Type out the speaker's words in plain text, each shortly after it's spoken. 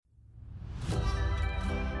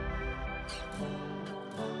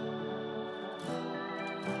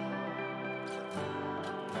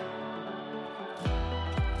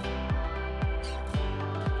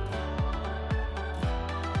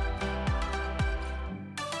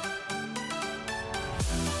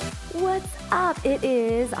What's up? It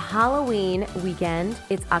is Halloween weekend.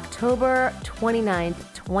 It's October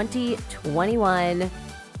 29th, 2021.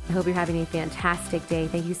 I hope you're having a fantastic day.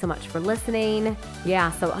 Thank you so much for listening. Yeah,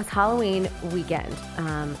 so it's Halloween weekend.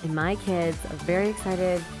 And my kids are very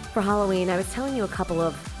excited for Halloween. I was telling you a couple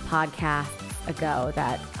of podcasts ago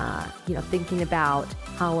that, thinking about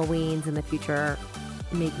Halloweens in the future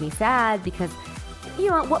make me sad because,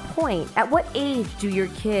 at what age do your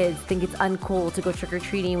kids think it's uncool to go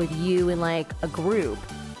trick-or-treating with you in like a group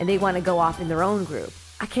and they want to go off in their own group?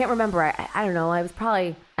 I can't remember. I don't know. I was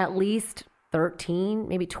probably at least 13,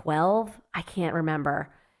 maybe 12. I can't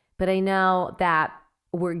remember. But I know that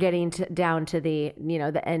we're getting down to the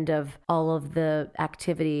end of all of the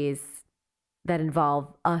activities that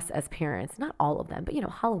involve us as parents. Not all of them, but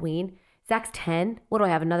Halloween. Zach's 10. What do I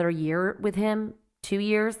have? Another year with him? 2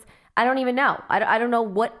 years? I don't even know. I don't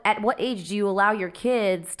know at what age do you allow your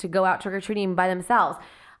kids to go out trick-or-treating by themselves?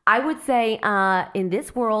 I would say in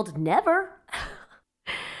this world, never.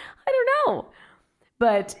 I don't know.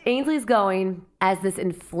 But Ainsley's going as this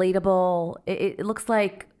inflatable, it looks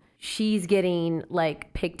like she's getting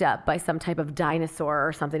like picked up by some type of dinosaur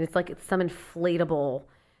or something. It's like it's some inflatable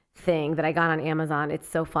thing that I got on Amazon. It's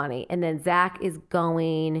so funny. And then Zach is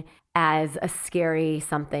going as a scary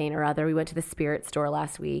something or other. We went to the spirit store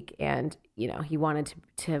last week and, he wanted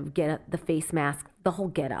to get the face mask, the whole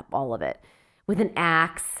get up, all of it, with an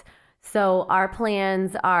axe. So our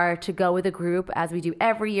plans are to go with a group as we do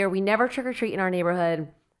every year. We never trick or treat in our neighborhood.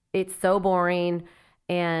 It's so boring.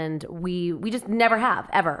 And we just never have,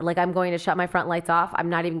 ever. Like, I'm going to shut my front lights off. I'm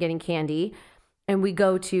not even getting candy. And we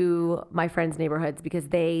go to my friends' neighborhoods because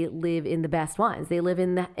they live in the best ones. They live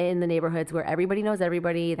in the neighborhoods where everybody knows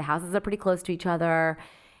everybody. The houses are pretty close to each other.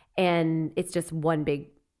 And it's just one big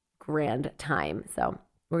grand time. So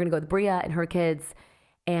we're going to go with Bria and her kids.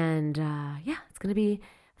 And it's going to be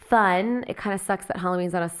fun. It kind of sucks that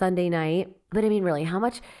Halloween's on a Sunday night. But I mean, really, how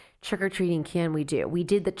much trick-or-treating can we do? We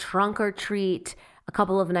did the trunk or treat a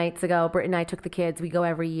couple of nights ago. Britt and I took the kids. We go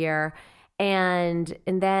every year. And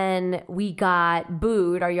then we got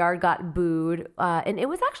booed. Our yard got booed. And it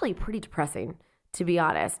was actually pretty depressing, to be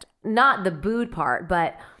honest. Not the booed part,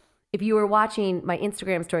 but if you were watching my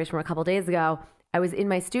Instagram stories from a couple days ago, I was in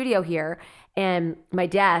my studio here and my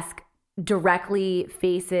desk directly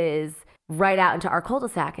faces right out into our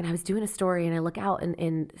cul-de-sac. And I was doing a story and I look out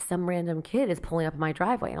and some random kid is pulling up in my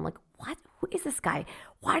driveway. And I'm like, what? Who is this guy?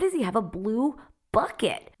 Why does he have a blue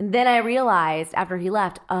bucket? And then I realized after he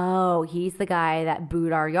left, oh, he's the guy that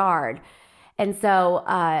booed our yard. And so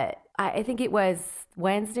I think it was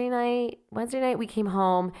Wednesday night we came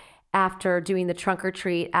home after doing the trunk or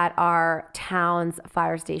treat at our town's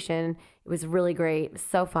fire station. It was really great. It was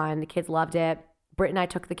so fun. The kids loved it. Britt and I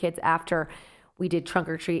took the kids after we did trunk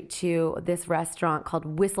or treat to this restaurant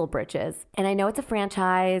called Whistle Britches. And I know it's a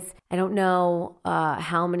franchise. I don't know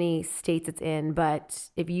how many states it's in, but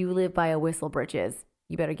if you live by a Whistle Britches,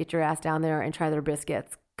 you better get your ass down there and try their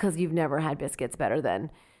biscuits because you've never had biscuits better than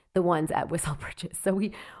the ones at Whistle Britches. So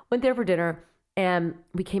we went there for dinner and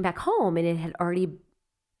we came back home and it had already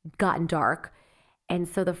gotten dark. And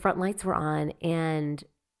so the front lights were on and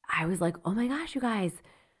I was like, oh my gosh, you guys,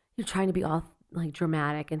 you're trying to be all like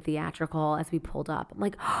dramatic and theatrical as we pulled up. I'm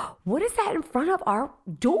like, oh, what is that in front of our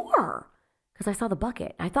door? Because I saw the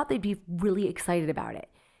bucket. I thought they'd be really excited about it.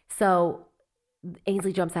 So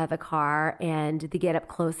Ainsley jumps out of the car and they get up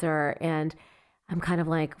closer and I'm kind of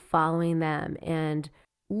like following them and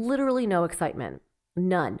literally no excitement.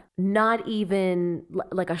 None. Not even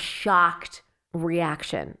like a shocked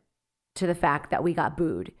reaction to the fact that we got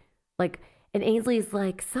booed. And Ainsley's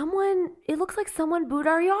like, it looks like someone booed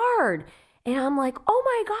our yard. And I'm like, oh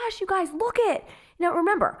my gosh, you guys, look it. Now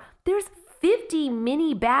remember, there's 50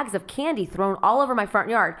 mini bags of candy thrown all over my front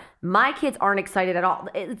yard. My kids aren't excited at all.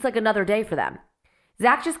 It's like another day for them.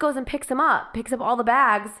 Zach just goes and picks up all the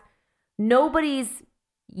bags. Nobody's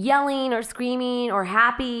yelling or screaming or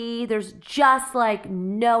happy. There's just like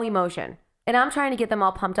no emotion. And I'm trying to get them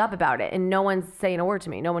all pumped up about it. And no one's saying a word to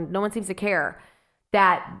me. No one seems to care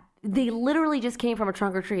that they literally just came from a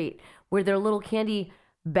trunk or treat where their little candy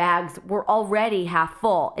bags were already half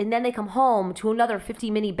full. And then they come home to another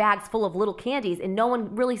 50 mini bags full of little candies and no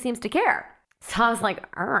one really seems to care. So I was like,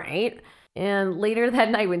 all right. And later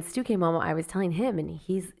that night when Stu came home, I was telling him and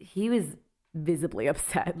he was visibly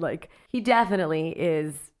upset. Like he definitely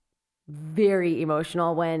is very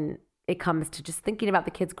emotional when it comes to just thinking about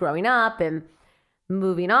the kids growing up and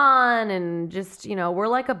moving on. And just,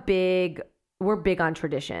 we're big on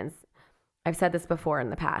traditions. I've said this before in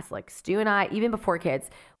the past, like Stu and I, even before kids,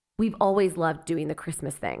 we've always loved doing the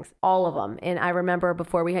Christmas things, all of them. And I remember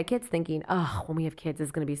before we had kids thinking, oh, when we have kids,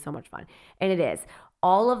 it's going to be so much fun. And it is.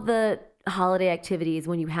 All of the holiday activities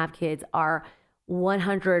when you have kids are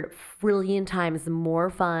 100 trillion times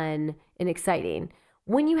more fun and exciting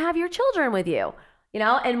when you have your children with you.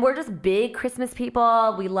 And we're just big Christmas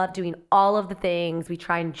people. We love doing all of the things. We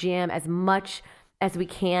try and jam as much as we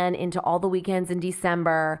can into all the weekends in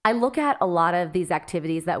December. I look at a lot of these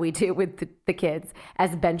activities that we do with the kids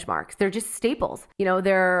as benchmarks. They're just staples.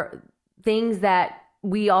 They're things that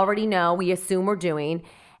we already know, we assume we're doing.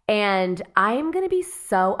 And I'm going to be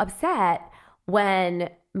so upset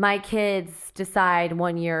when my kids decide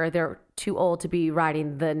one year they're too old to be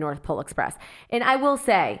riding the North Pole Express. And I will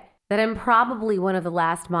say that I'm probably one of the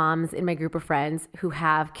last moms in my group of friends who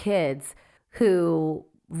have kids who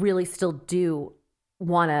really still do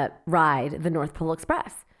want to ride the North Pole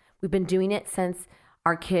Express. We've been doing it since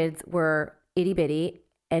our kids were itty bitty,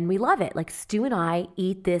 and we love it. Like Stu and I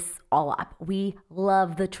eat this all up. We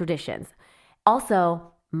love the traditions.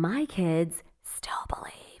 Also, my kids still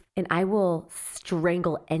believe, and I will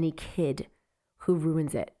strangle any kid who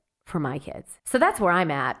ruins it for my kids. So that's where I'm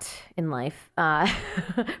at in life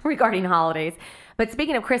regarding holidays. But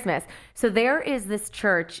speaking of Christmas, so there is this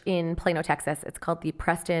church in Plano, Texas. It's called the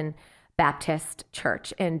Preston Baptist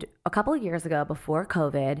Church. And a couple of years ago, before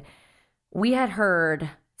COVID, we had heard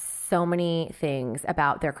so many things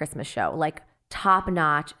about their Christmas show, like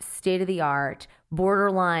top-notch, state-of-the-art,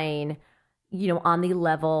 borderline, on the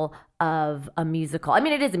level of a musical. I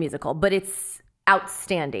mean, it is a musical, but it's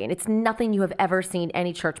outstanding. It's nothing you have ever seen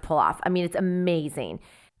any church pull off. I mean, it's amazing.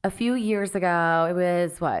 A few years ago, it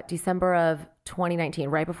was December of 2019,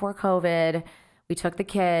 right before COVID, we took the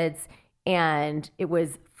kids and it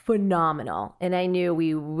was phenomenal. And I knew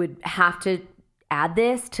we would have to add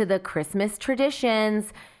this to the Christmas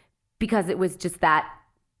traditions because it was just that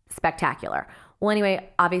spectacular. Well, anyway,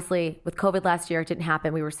 obviously with COVID last year, it didn't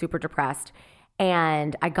happen. We were super depressed.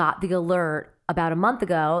 And I got the alert about a month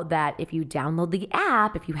ago that if you download the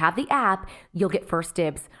app, if you have the app, you'll get first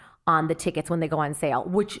dibs on the tickets when they go on sale,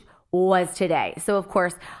 which was today. So of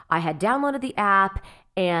course I had downloaded the app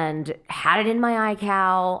and had it in my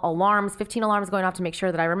iCal, alarms, 15 alarms going off to make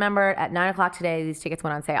sure that I remembered at 9:00 today, these tickets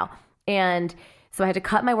went on sale. And so I had to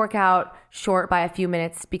cut my workout short by a few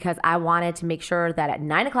minutes because I wanted to make sure that at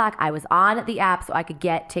 9:00 I was on the app so I could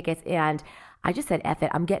get tickets. And I just said, F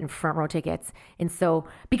it, I'm getting front row tickets. And so,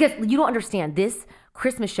 because you don't understand, this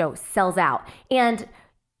Christmas show sells out. And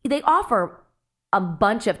they offer a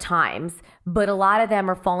bunch of times, but a lot of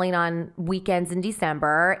them are falling on weekends in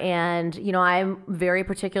December. And, I'm very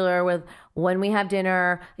particular with when we have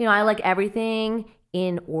dinner. I like everything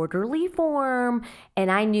in orderly form.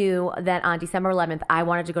 And I knew that on December 11th, I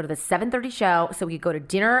wanted to go to the 7:30 show so we could go to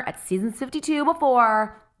dinner at Seasons 52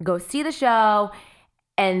 before, go see the show,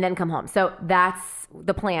 and then come home. So that's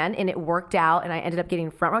the plan. And it worked out. And I ended up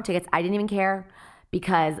getting front row tickets. I didn't even care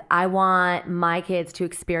because I want my kids to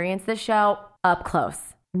experience this show up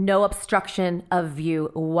close. No obstruction of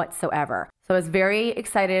view whatsoever. So I was very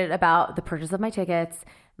excited about the purchase of my tickets.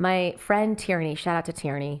 My friend Tierney, shout out to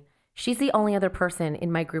Tierney, she's the only other person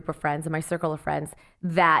in my group of friends, in my circle of friends,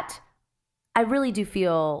 that I really do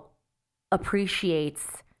feel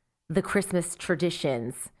appreciates the Christmas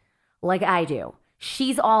traditions like I do.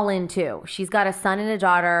 She's all in too. She's got a son and a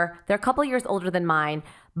daughter. They're a couple years older than mine,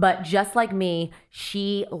 but just like me,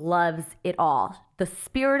 she loves it all. The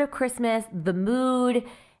spirit of Christmas, the mood,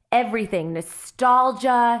 everything,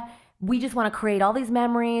 nostalgia. We just want to create all these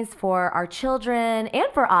memories for our children and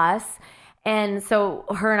for us. And so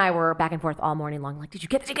her and I were back and forth all morning long. Like, did you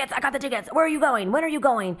get the tickets? I got the tickets. Where are you going? When are you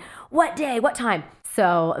going? What day? What time?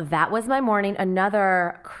 So that was my morning.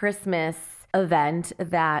 Another Christmas event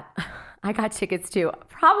that I got tickets to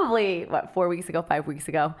probably, 4 weeks ago, 5 weeks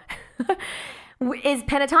ago, is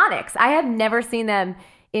Pentatonix. I have never seen them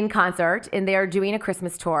in concert, and they are doing a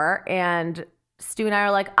Christmas tour. And Stu and I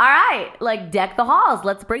are like, all right, like deck the halls.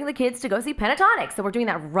 Let's bring the kids to go see Pentatonix. So we're doing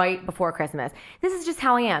that right before Christmas. This is just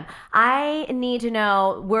how I am. I need to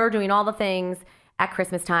know we're doing all the things at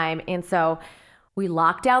Christmas time. And so we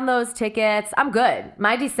locked down those tickets. I'm good.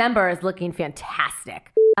 My December is looking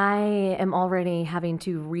fantastic. I am already having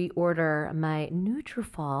to reorder my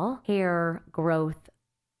Nutrafol hair growth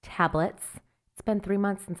tablets. It's been 3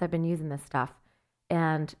 months since I've been using this stuff.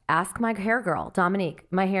 And ask my hair girl, Dominique.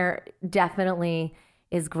 My hair definitely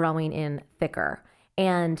is growing in thicker.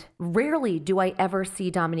 And rarely do I ever see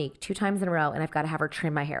Dominique 2 times in a row and I've got to have her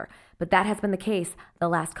trim my hair. But that has been the case the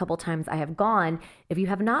last couple times I have gone. If you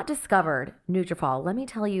have not discovered Nutrafol, let me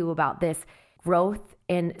tell you about this growth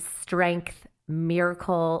and strength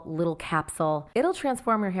miracle little capsule. It'll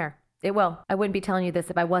transform your hair. It will. I wouldn't be telling you this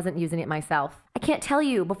if I wasn't using it myself. I can't tell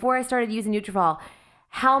you, before I started using Nutrafol,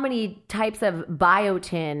 how many types of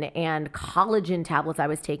biotin and collagen tablets I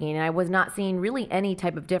was taking, and I was not seeing really any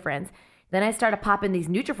type of difference. Then I started popping these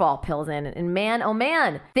Nutrafol pills in, and man, oh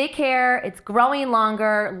man, thick hair, it's growing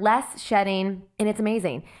longer, less shedding, and it's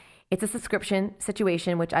amazing. It's a subscription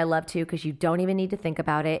situation, which I love too, because you don't even need to think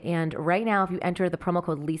about it. And right now, if you enter the promo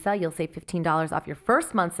code Lisa, you'll save $15 off your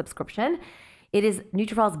first month subscription. It is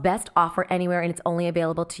Nutrafol's best offer anywhere, and it's only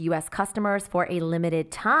available to U.S. customers for a limited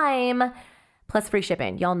time, plus free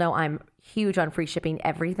shipping. Y'all know I'm huge on free shipping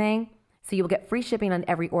everything. So you will get free shipping on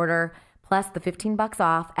every order, plus the $15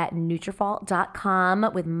 off at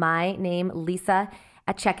Nutrafol.com with my name, Lisa,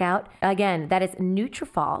 at checkout. Again, that is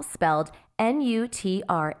Nutrafol, spelled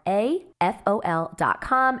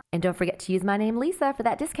Nutrafol.com. And don't forget to use my name, Lisa, for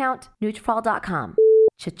that discount, Nutrafol.com.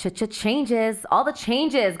 Changes, all the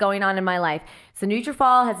changes going on in my life. So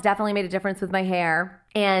Nutrafol has definitely made a difference with my hair.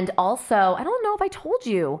 And also, I don't know if I told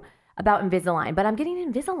you about Invisalign, but I'm getting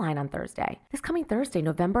Invisalign on Thursday. This coming Thursday,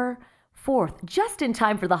 November 4th, just in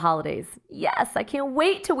time for the holidays. Yes, I can't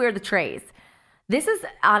wait to wear the trays. This is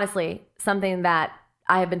honestly something that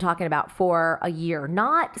I have been talking about for a year,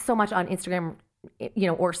 not so much on Instagram,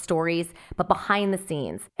 or stories, but behind the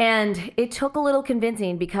scenes. And it took a little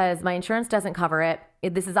convincing because my insurance doesn't cover it.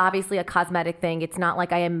 This is obviously a cosmetic thing. It's not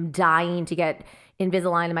like I am dying to get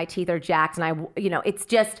Invisalign and my teeth are jacked. And it's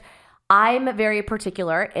just, I'm very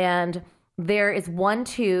particular. And there is one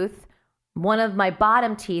tooth, one of my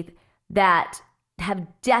bottom teeth, that have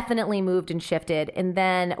definitely moved and shifted. And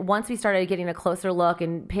then once we started getting a closer look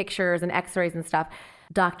and pictures and x-rays and stuff,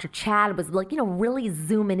 Dr. Chad was like, really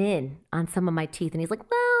zooming in on some of my teeth. And he's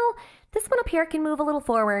like, well, this one up here can move a little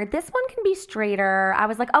forward. This one can be straighter. I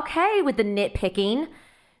was like, okay, with the nitpicking.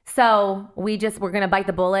 So we're going to bite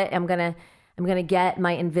the bullet. I'm going to get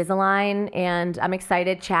my Invisalign, and I'm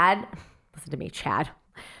excited. Chad, listen to me, Chad.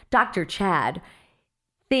 Dr. Chad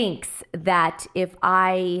thinks that if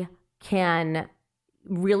I can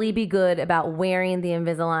really be good about wearing the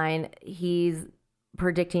Invisalign, he's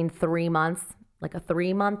predicting 3 months, like a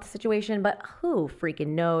 3-month situation, but who freaking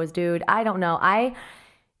knows, dude? I don't know. I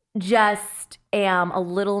just am a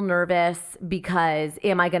little nervous because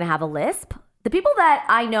am I going to have a lisp? The people that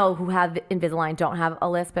I know who have Invisalign don't have a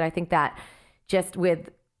lisp, but I think that just with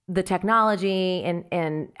the technology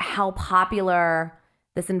and how popular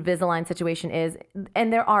this Invisalign situation is,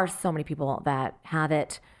 and there are so many people that have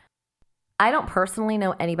it. I don't personally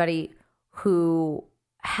know anybody who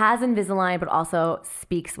has Invisalign but also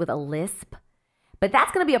speaks with a lisp. But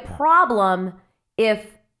that's going to be a problem if,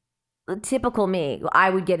 typical me,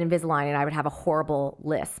 I would get Invisalign and I would have a horrible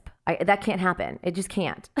lisp. That can't happen. It just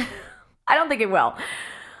can't. I don't think it will.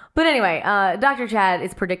 But anyway, Dr. Chad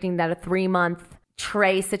is predicting that a 3-month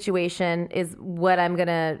tray situation is what I'm going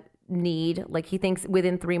to need. Like, he thinks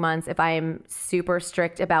within 3 months, if I am super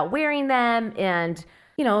strict about wearing them and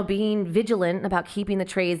being vigilant about keeping the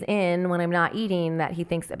trays in when I'm not eating, that he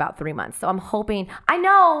thinks about 3 months. So I'm hoping, I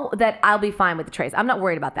know that I'll be fine with the trays. I'm not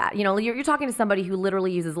worried about that. You're talking to somebody who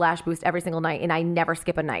literally uses Lash Boost every single night, and I never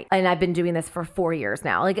skip a night. And I've been doing this for 4 years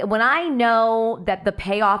now. Like, when I know that the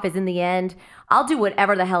payoff is in the end, I'll do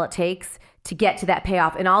whatever the hell it takes to get to that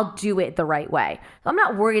payoff, and I'll do it the right way. So I'm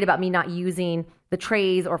not worried about me not using the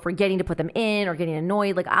trays or forgetting to put them in or getting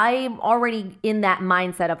annoyed. Like, I'm already in that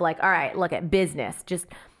mindset of like, all right, look at business. Just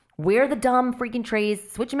wear the dumb freaking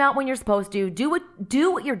trays, switch them out when you're supposed to, do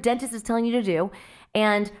what your dentist is telling you to do.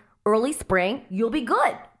 And early spring, you'll be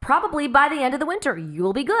good. Probably by the end of the winter,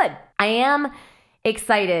 you'll be good. I am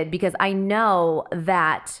excited because I know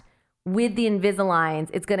that with the Invisaligns,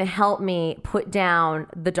 it's going to help me put down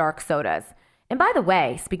the dark sodas. And by the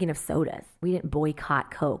way, speaking of sodas, we didn't boycott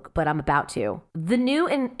Coke, but I'm about to. The new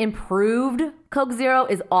and improved Coke Zero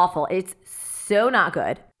is awful. It's so not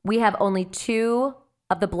good. We have only 2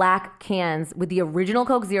 of the black cans with the original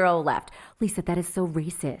Coke Zero left. Lisa, that is so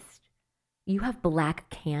racist. You have black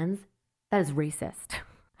cans? That is racist.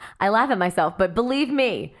 I laugh at myself, but believe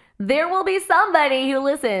me, there will be somebody who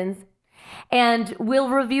listens and will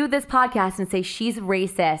review this podcast and say she's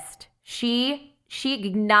racist. She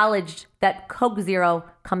acknowledged that Coke Zero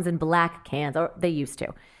comes in black cans, or they used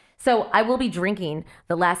to. So I will be drinking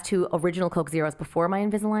the last 2 original Coke Zeros before my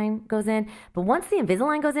Invisalign goes in. But once the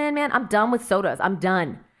Invisalign goes in, man, I'm done with sodas. I'm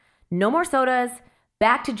done. No more sodas.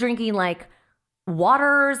 Back to drinking like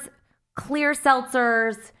waters, clear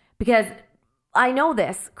seltzers, because I know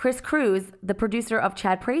this. Chris Cruz, the producer of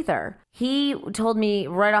Chad Prather, he told me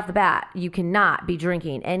right off the bat, you cannot be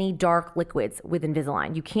drinking any dark liquids with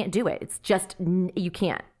Invisalign. You can't do it. It's just, you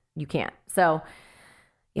can't. you can't. So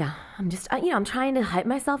yeah, I'm trying to hype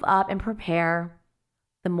myself up and prepare.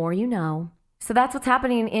 The more you know. So that's what's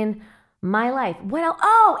happening in my life. What else?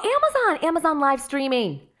 Oh, Amazon live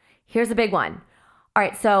streaming. Here's a big one. All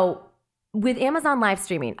right. So with Amazon live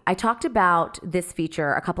streaming, I talked about this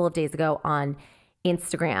feature a couple of days ago on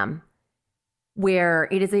Instagram, where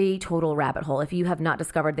it is a total rabbit hole. If you have not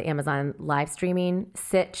discovered the Amazon live streaming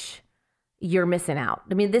sitch, you're missing out.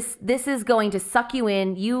 I mean, this is going to suck you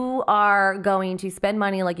in. You are going to spend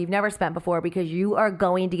money like you've never spent before because you are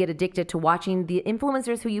going to get addicted to watching the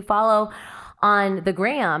influencers who you follow on the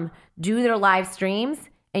gram do their live streams,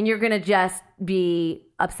 and you're going to just be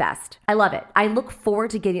obsessed. I love it. I look forward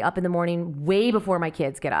to getting up in the morning way before my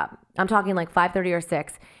kids get up. I'm talking like 5:30 or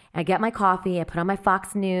 6. I get my coffee. I put on my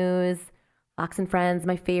Fox News, Fox and Friends,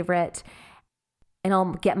 my favorite. And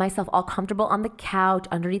I'll get myself all comfortable on the couch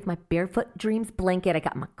underneath my Barefoot Dreams blanket. I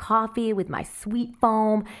got my coffee with my sweet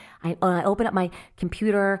foam. I open up my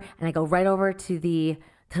computer and I go right over to the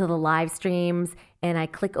live streams, and I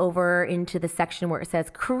click over into the section where it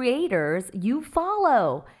says creators you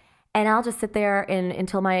follow. And I'll just sit there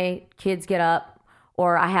until my kids get up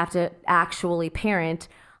or I have to actually parent.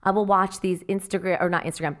 I will watch these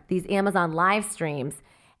these Amazon live streams,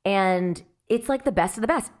 and it's like the best of the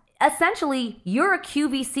best. Essentially, you're a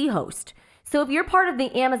QVC host. So if you're part of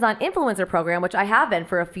the Amazon Influencer Program, which I have been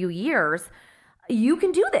for a few years, you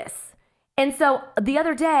can do this. And so the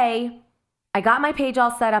other day, I got my page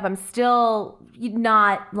all set up. I'm still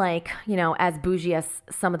not like, as bougie as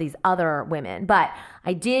some of these other women, but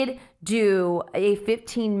I did do a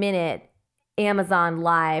 15-minute Amazon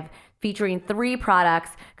Live featuring 3 products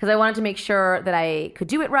because I wanted to make sure that I could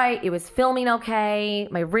do it right. It was filming okay.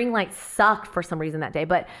 My ring light sucked for some reason that day,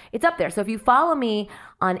 but it's up there. So if you follow me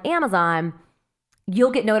on Amazon, you'll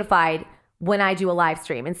get notified when I do a live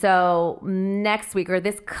stream. And so next week, or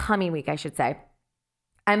this coming week, I should say,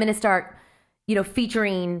 I'm going to start,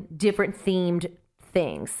 featuring different themed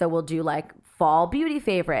things. So we'll do like fall beauty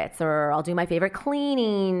favorites, or I'll do my favorite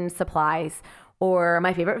cleaning supplies, or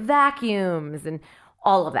my favorite vacuums, and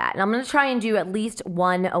all of that. And I'm going to try and do at least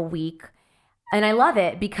one a week. And I love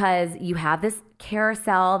it because you have this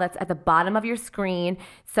carousel that's at the bottom of your screen.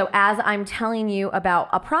 So as I'm telling you about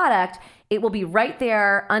a product, it will be right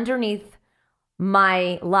there underneath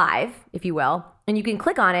my live, if you will, and you can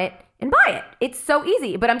click on it and buy it. It's so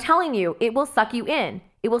easy, but I'm telling you, it will suck you in.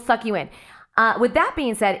 It will suck you in. With that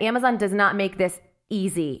being said, Amazon does not make this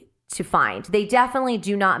easy to find. They definitely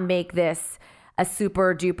do not make this a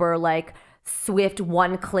super duper like swift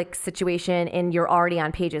one-click situation and you're already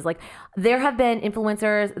on pages. Like there have been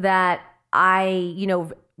influencers that I,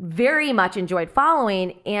 very much enjoyed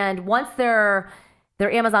following, and once their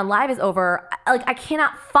Amazon Live is over, like I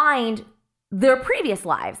cannot find their previous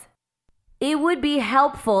lives. It would be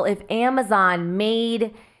helpful if Amazon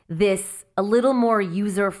made this a little more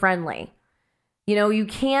user-friendly. You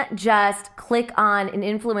can't just click on an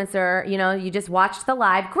influencer, you just watched the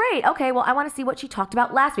live. Great. Okay, well, I want to see what she talked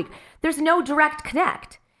about last week. There's no direct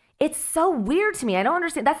connect. It's so weird to me. I don't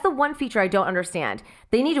understand. That's the one feature I don't understand.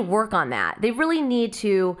 They need to work on that. They really need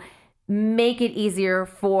to make it easier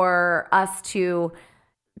for us to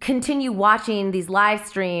continue watching these live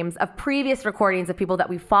streams of previous recordings of people that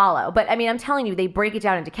we follow. But I mean, I'm telling you, they break it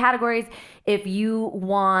down into categories. If you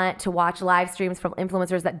want to watch live streams from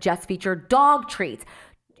influencers that just feature dog treats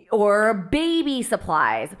or baby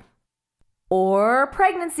supplies or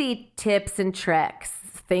pregnancy tips and tricks,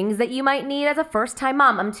 things that you might need as a first-time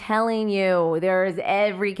mom, I'm telling you, there's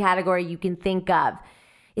every category you can think of.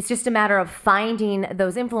 It's just a matter of finding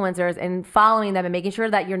those influencers and following them and making sure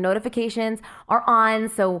that your notifications are on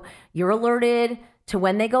so you're alerted to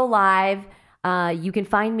when they go live. You can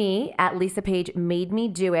find me at Lisa Page Made Me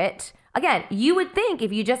Do It. Again, you would think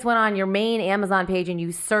if you just went on your main Amazon page and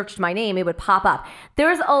you searched my name, it would pop up.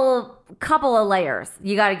 There's a couple of layers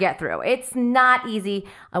you got to get through. It's not easy.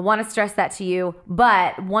 I want to stress that to you.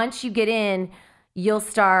 But once you get in, you'll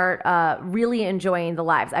start really enjoying the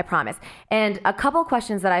lives, I promise. And a couple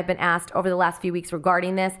questions that I've been asked over the last few weeks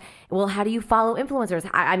regarding this. Well, how do you follow influencers?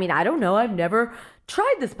 I mean, I don't know. I've never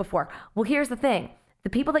tried this before. Well, here's the thing. The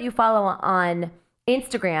people that you follow on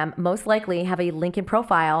Instagram most likely have a link in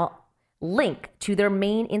profile link to their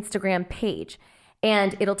main Instagram page.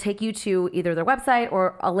 And it'll take you to either their website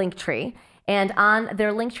or a link tree. And on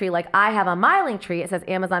their link tree, like I have on my link tree, it says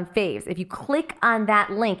Amazon Faves. If you click on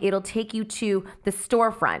that link, it'll take you to the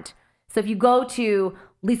storefront. So if you go to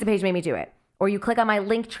Lisa Page Made Me Do It, or you click on my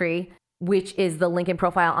link tree, which is the link in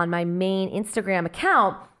profile on my main Instagram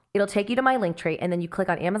account, it'll take you to my link tree, and then you click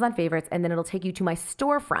on Amazon Favorites, and then it'll take you to my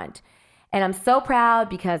storefront. And I'm so proud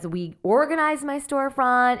because we organized my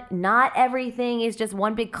storefront. Not everything is just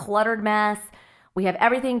one big cluttered mess. We have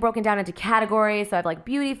everything broken down into categories. So I have like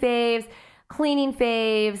beauty faves, cleaning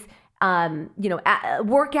faves,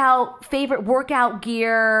 favorite workout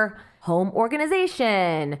gear, home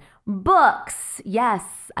organization, books. Yes,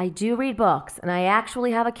 I do read books, and I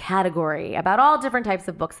actually have a category about all different types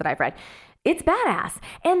of books that I've read. It's badass.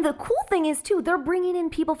 And the cool thing is too, they're bringing in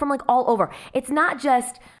people from like all over. It's not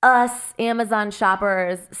just us Amazon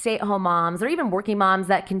shoppers, stay-at-home moms, or even working moms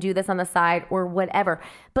that can do this on the side or whatever.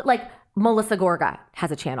 But like Melissa Gorga has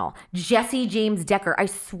a channel. Jesse James Decker, I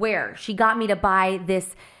swear, she got me to buy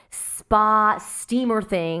this spa steamer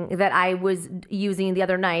thing that I was using the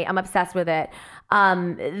other night. I'm obsessed with it.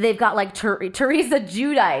 They've got like Teresa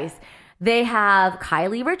Giudice. They have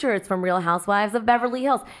Kylie Richards from Real Housewives of Beverly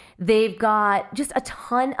Hills. They've got just a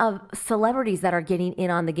ton of celebrities that are getting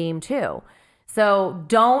in on the game too. So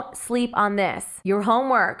don't sleep on this. Your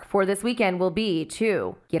homework for this weekend will be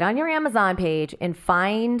to get on your Amazon page and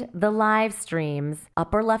find the live streams,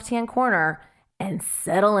 upper left-hand corner, and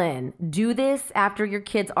settle in. Do this after your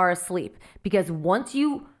kids are asleep, because once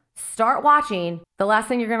you start watching, the last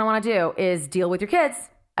thing you're going to want to do is deal with your kids.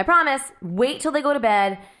 I promise. Wait till they go to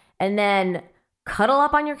bed and then cuddle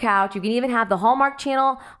up on your couch. You can even have the Hallmark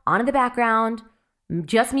Channel on in the background.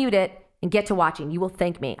 Just mute it and get to watching. You will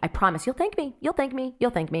thank me. I promise. You'll thank me. You'll thank me.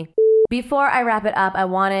 You'll thank me. Before I wrap it up, I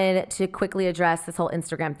wanted to quickly address this whole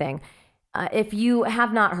Instagram thing. If you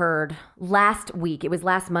have not heard, last week, it was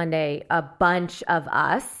last Monday, a bunch of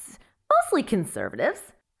us, mostly conservatives,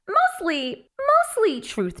 mostly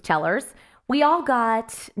truth tellers, we all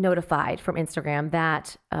got notified from Instagram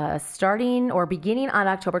that starting or beginning on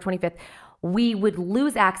October 25th, we would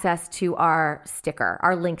lose access to our sticker,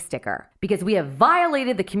 our link sticker, because we have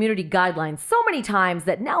violated the community guidelines so many times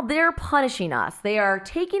that now they're punishing us. They are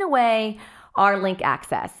taking away our link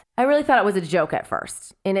access. I really thought it was a joke at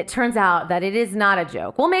first, and it turns out that it is not a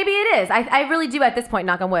joke. Well, maybe it is. I really do at this point,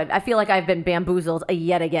 knock on wood. I feel like I've been bamboozled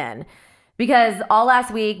yet again, because all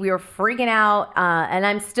last week we were freaking out, and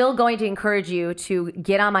I'm still going to encourage you to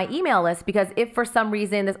get on my email list, because if for some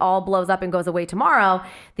reason this all blows up and goes away tomorrow,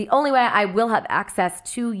 the only way I will have access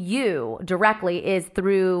to you directly is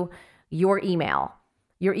through your email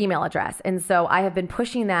address. And so I have been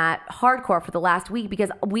pushing that hardcore for the last week, because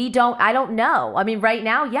I don't know. I mean, right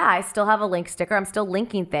now, yeah, I still have a link sticker. I'm still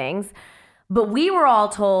linking things, but we were all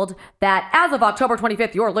told that as of October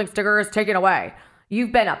 25th, your link sticker is taken away.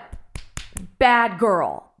 You've been a bad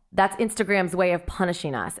girl. That's Instagram's way of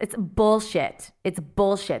punishing us. It's bullshit. It's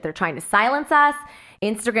bullshit. They're trying to silence us.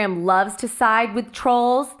 Instagram loves to side with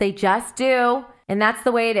trolls. They just do. And that's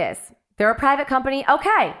the way it is. They're a private company.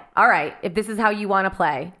 Okay. All right. If this is how you want to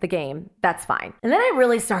play the game, that's fine. And then I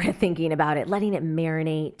really started thinking about it, letting it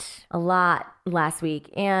marinate a lot last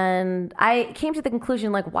week. And I came to the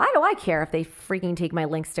conclusion, like, why do I care if they freaking take my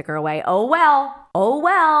link sticker away? Oh, well.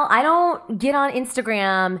 I don't get on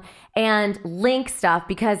Instagram and link stuff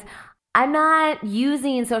because I'm not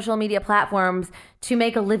using social media platforms to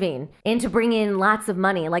make a living and to bring in lots of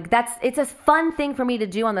money. Like it's a fun thing for me to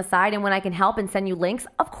do on the side. And when I can help and send you links,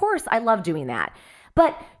 of course, I love doing that.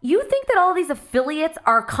 But you think that all these affiliates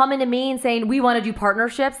are coming to me and saying, we want to do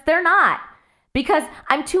partnerships? They're not, because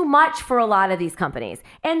I'm too much for a lot of these companies.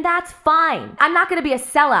 And that's fine. I'm not going to be a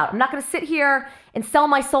sellout. I'm not going to sit here and sell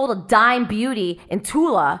my soul to Dime Beauty and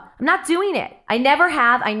Tula. I'm not doing it. I never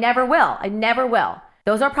have. I never will.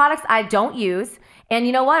 Those are products I don't use. And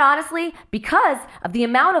you know what? Honestly, because of the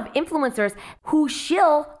amount of influencers who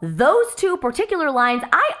shill those two particular lines,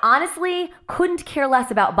 I honestly couldn't care less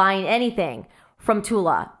about buying anything from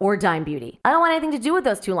Tula or Dime Beauty. I don't want anything to do with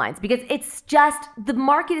those two lines, because it's just, the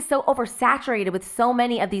market is so oversaturated with so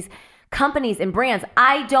many of these companies and brands.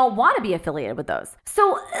 I don't want to be affiliated with those.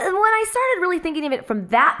 So when I started really thinking of it from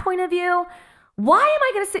that point of view, why am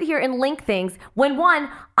I going to sit here and link things when, one,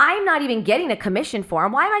 I'm not even getting a commission for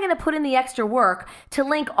them? Why am I going to put in the extra work to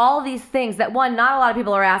link all these things that, one, not a lot of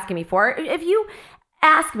people are asking me for? If you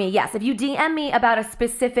ask me, yes, if you DM me about a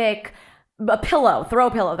specific throw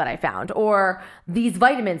pillow that I found, or these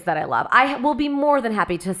vitamins that I love, I will be more than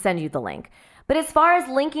happy to send you the link. But as far as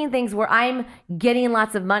linking things where I'm getting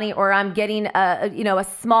lots of money or I'm getting a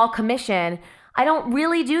small commission, I don't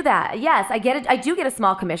really do that. Yes, I get it. I do get a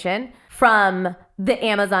small commission from the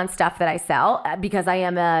Amazon stuff that I sell, because I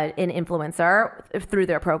am an influencer through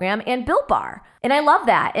their program, and Built Bar. And I love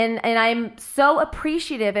that. And I'm so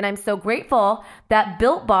appreciative and I'm so grateful that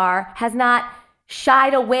Built Bar has not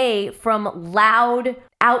shied away from loud,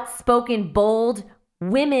 outspoken, bold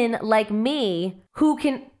women like me who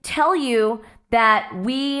can tell you that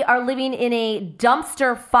we are living in a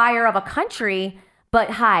dumpster fire of a country, but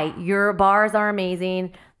hi, your bars are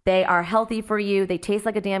amazing. They are healthy for you. They taste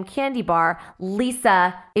like a damn candy bar.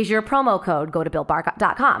 Lisa is your promo code. Go to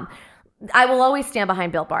BuiltBar.com. I will always stand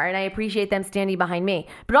behind Built Bar, and I appreciate them standing behind me.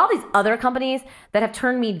 But all these other companies that have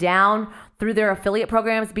turned me down through their affiliate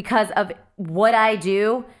programs because of what I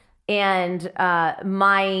do and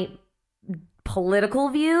my political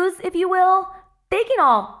views, if you will, they can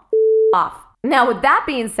all off. Now, with that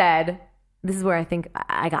being said, this is where I think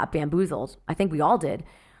I got bamboozled. I think we all did.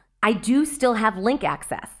 I do still have link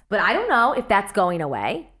access, but I don't know if that's going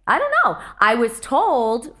away. I don't know. I was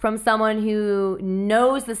told from someone who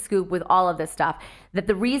knows the scoop with all of this stuff that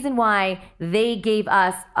the reason why they gave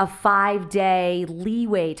us a 5-day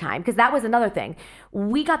leeway time, because that was another thing.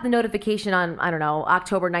 We got the notification on, I don't know,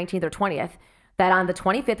 October 19th or 20th, that on the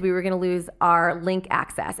 25th we were going to lose our link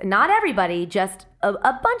access. And not everybody, just a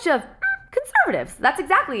bunch of conservatives. That's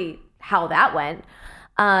exactly how that went.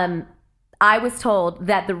 I was told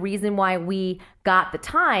that the reason why we got the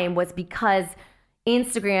time was because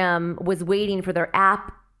Instagram was waiting for their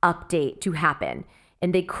app update to happen,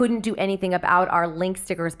 and they couldn't do anything about our link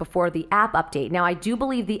stickers before the app update. Now, I do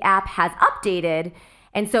believe the app has updated,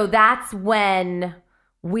 and so that's when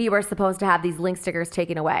we were supposed to have these link stickers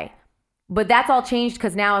taken away. But that's all changed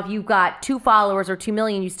because now if you've got 2 followers or 2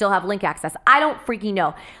 million, you still have link access. I don't freaking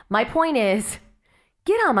know. My point is,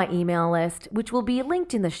 get on my email list, which will be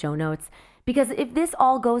linked in the show notes. Because if this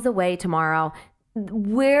all goes away tomorrow,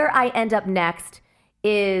 where I end up next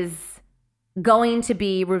is going to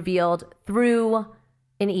be revealed through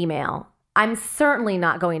an email. I'm certainly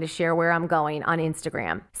not going to share where I'm going on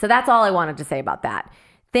Instagram. So that's all I wanted to say about that.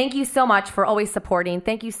 Thank you so much for always supporting.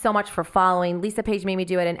 Thank you so much for following. Lisa Page Made Me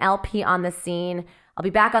Do It and LP on the Scene. I'll be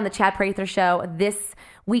back on the Chad Prather Show this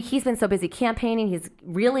week. He's been so busy campaigning. He's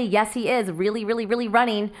really, yes, he is really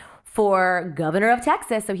running for governor of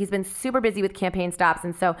Texas. So he's been super busy with campaign stops.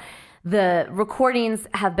 And so the recordings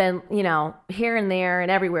have been, here and there and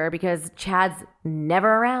everywhere because Chad's never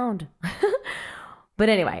around. But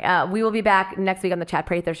anyway, we will be back next week on the Chad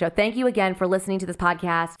Prather Show. Thank you again for listening to this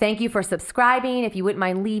podcast. Thank you for subscribing. If you wouldn't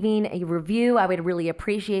mind leaving a review, I would really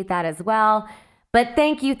appreciate that as well. But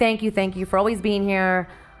thank you for always being here.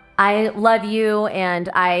 I love you, and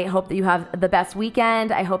I hope that you have the best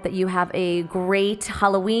weekend. I hope that you have a great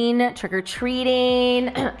Halloween,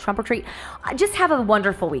 trick-or-treating, trunk or treat. Just have a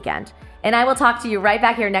wonderful weekend. And I will talk to you right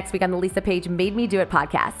back here next week on the Lisa Page Made Me Do It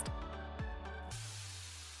podcast.